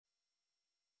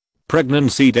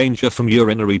Pregnancy danger from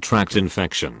urinary tract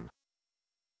infection.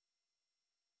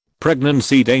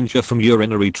 Pregnancy danger from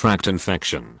urinary tract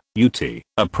infection, UT.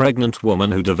 A pregnant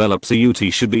woman who develops a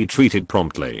UT should be treated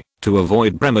promptly to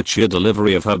avoid premature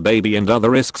delivery of her baby and other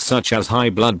risks such as high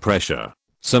blood pressure.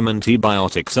 Some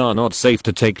antibiotics are not safe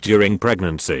to take during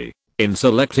pregnancy. In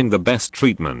selecting the best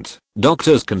treatment,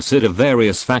 doctors consider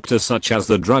various factors such as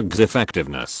the drug's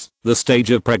effectiveness, the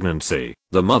stage of pregnancy,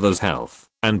 the mother's health,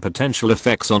 and potential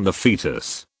effects on the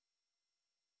fetus.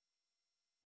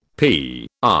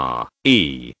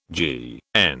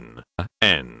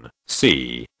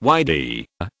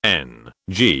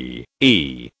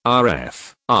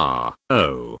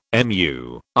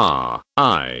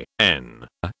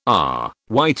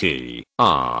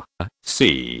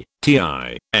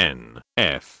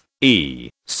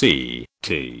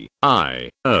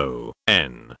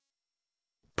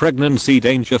 Pregnancy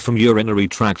danger from urinary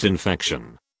tract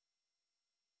infection.